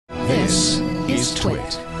This is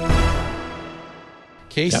Twit.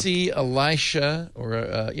 Casey, Elisha,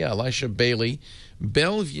 Elisha Bailey,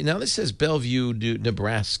 Bellevue. Now this says Bellevue,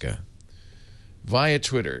 Nebraska, via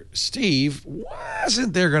Twitter. Steve,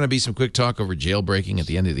 wasn't there going to be some quick talk over jailbreaking at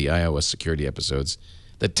the end of the iOS security episodes?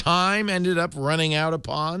 The time ended up running out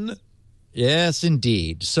upon. Yes,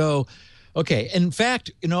 indeed. So, okay. In fact,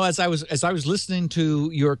 as I was listening to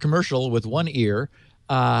your commercial with one ear,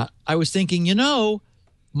 I was thinking,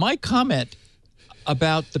 my comment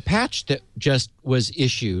about the patch that just was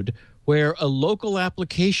issued, where a local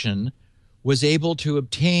application was able to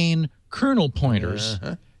obtain kernel pointers,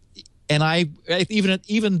 and I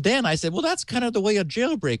even then I said, well, that's kind of the way a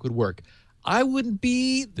jailbreak would work. I wouldn't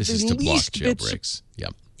be this is to block jailbreaks.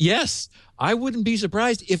 Yep. Yes, I wouldn't be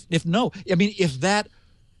surprised if that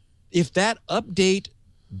update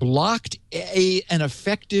blocked an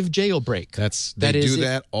effective jailbreak. They do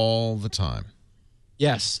that all the time.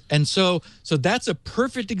 Yes, and so that's a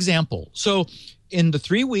perfect example. So in the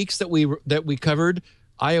 3 weeks that we covered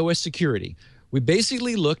iOS security, we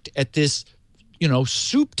basically looked at this,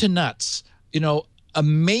 soup to nuts,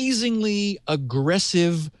 amazingly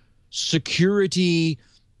aggressive security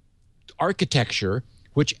architecture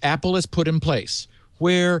which Apple has put in place,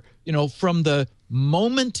 where from the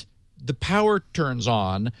moment the power turns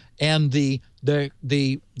on and the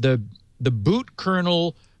boot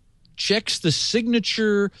kernel checks the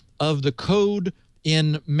signature of the code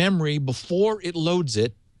in memory before it loads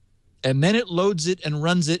it, and then it loads it and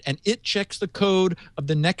runs it, and it checks the code of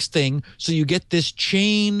the next thing. So you get this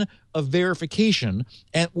chain of verification,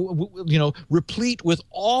 and replete with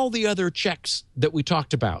all the other checks that we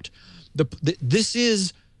talked about. This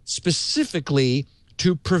is specifically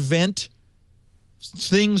to prevent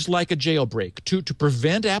things like a jailbreak, to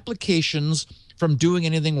prevent applications from doing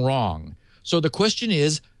anything wrong. So the question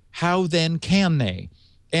is, how then can they?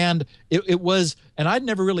 And it was, and I'd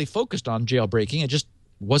never really focused on jailbreaking. It just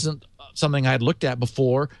wasn't something I had looked at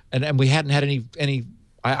before, and we hadn't had any.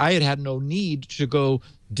 I had no need to go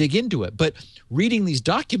dig into it. But reading these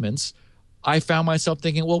documents, I found myself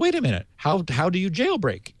thinking, well, wait a minute, how do you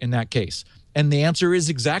jailbreak in that case? And the answer is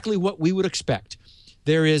exactly what we would expect.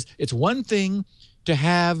 It's one thing to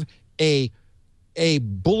have a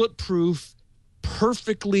bulletproof,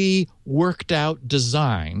 perfectly worked out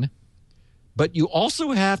design, but you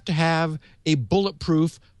also have to have a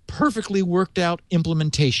bulletproof, perfectly worked out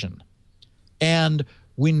implementation. And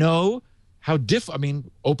we know how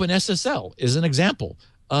OpenSSL is an example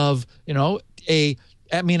of, and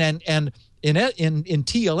in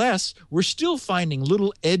TLS, we're still finding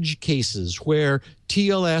little edge cases where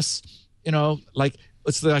TLS,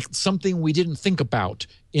 it's like something we didn't think about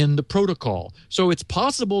in the protocol. So it's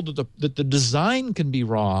possible that the design can be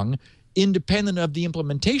wrong, independent of the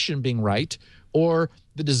implementation being right, or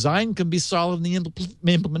the design can be solid and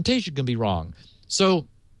the implementation can be wrong. So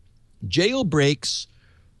jailbreaks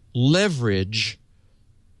leverage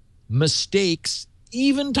mistakes,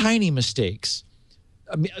 even tiny mistakes,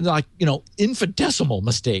 infinitesimal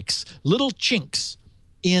mistakes, little chinks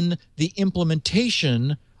in the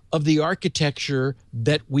implementation of the architecture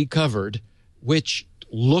that we covered, which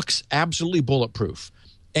looks absolutely bulletproof.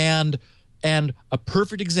 And a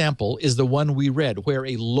perfect example is the one we read, where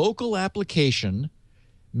a local application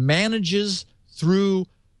manages through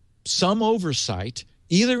some oversight,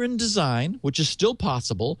 either in design, which is still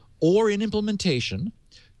possible, or in implementation,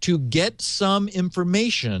 to get some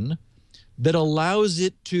information that allows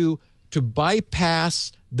it to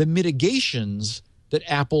bypass the mitigations that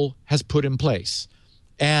Apple has put in place.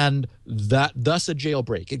 And thus a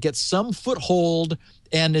jailbreak. It gets some foothold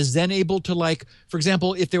and is then able to, for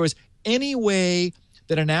example, if there was any way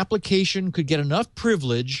that an application could get enough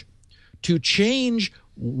privilege to change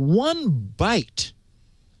 1 byte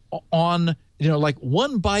on,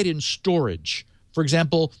 one byte in storage. For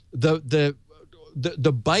example, the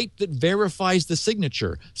byte that verifies the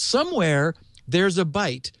signature. Somewhere there's a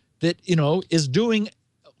byte that, is doing,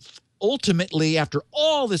 ultimately, after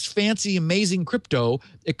all this fancy, amazing crypto,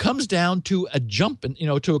 it comes down to a jump,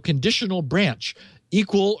 to a conditional branch,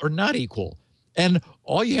 equal or not equal. And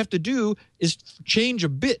all you have to do is change a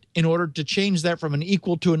bit in order to change that from an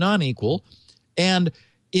equal to a non-equal. And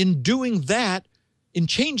in doing that, in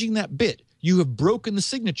changing that bit, you have broken the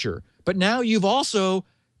signature. But now you've also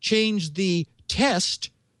changed the test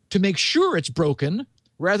to make sure it's broken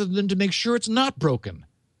rather than to make sure it's not broken.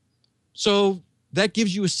 So that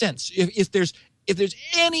gives you a sense. If there's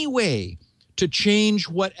any way to change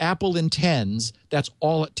what Apple intends, that's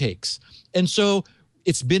all it takes. And so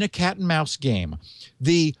it's been a cat and mouse game.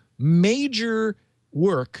 The major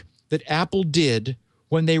work that Apple did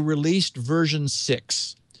when they released version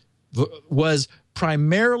 6 was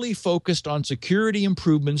primarily focused on security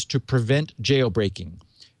improvements to prevent jailbreaking.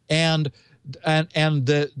 And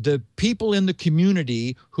the people in the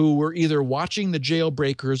community who were either watching the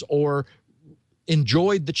jailbreakers or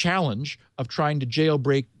enjoyed the challenge of trying to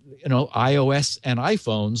jailbreak, iOS and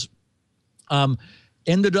iPhones,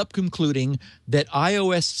 ended up concluding that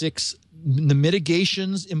iOS 6, the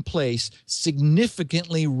mitigations in place,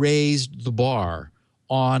 significantly raised the bar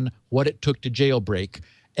on what it took to jailbreak,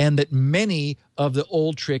 and that many of the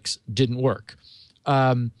old tricks didn't work.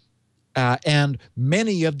 And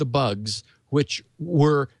many of the bugs, which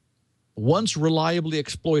were once reliably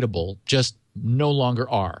exploitable, just no longer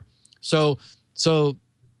are. So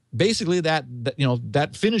basically that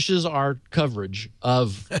finishes our coverage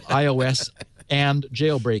of iOS and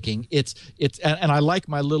jailbreaking. And I like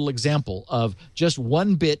my little example of just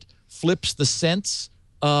one bit flips the sense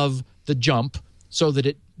of the jump so that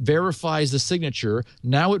it verifies the signature.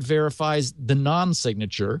 Now it verifies the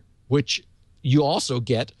non-signature, which you also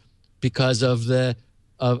get because of the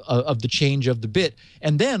change of the bit.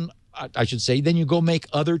 And then I should say, then you go make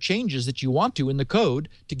other changes that you want to in the code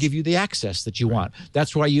to give you the access that you want.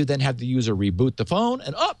 That's why you then have the user reboot the phone,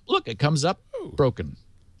 and look, it comes up broken.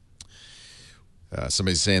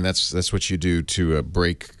 Somebody's saying that's what you do to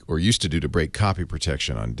break, or used to do to break copy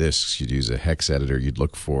protection on disks. You'd use a hex editor. You'd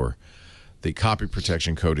look for the copy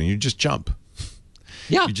protection code, and you just jump.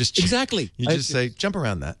 Yeah, exactly. You just say, jump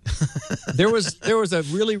around that. There was a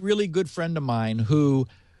really, really good friend of mine who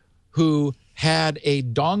had a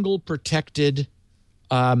dongle protected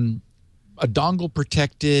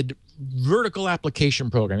vertical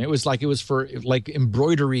application program. It was for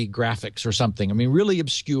embroidery graphics or something. I mean, really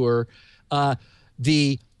obscure.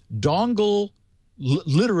 The dongle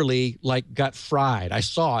literally got fried. I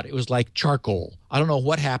saw it. It was like charcoal. I don't know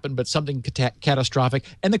what happened, but something catastrophic.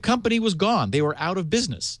 And the company was gone. They were out of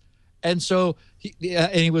business. And so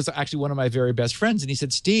he was actually one of my very best friends. And he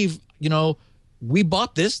said, Steve, we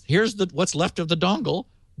bought this. Here's what's left of the dongle,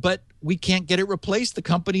 but we can't get it replaced. The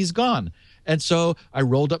company's gone. And so I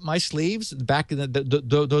rolled up my sleeves. Back in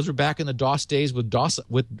those were back in the DOS days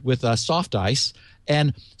with soft ice,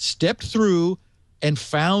 and stepped through and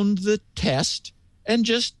found the test and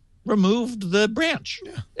just removed the branch.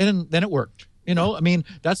 Yeah. And then it worked. I mean,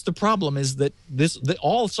 that's the problem, is that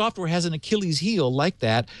all software has an Achilles heel like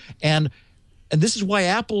that. And this is why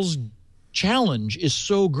Apple's challenge is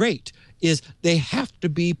so great, is they have to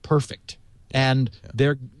be perfect. And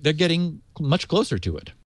they're getting much closer to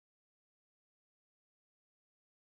it.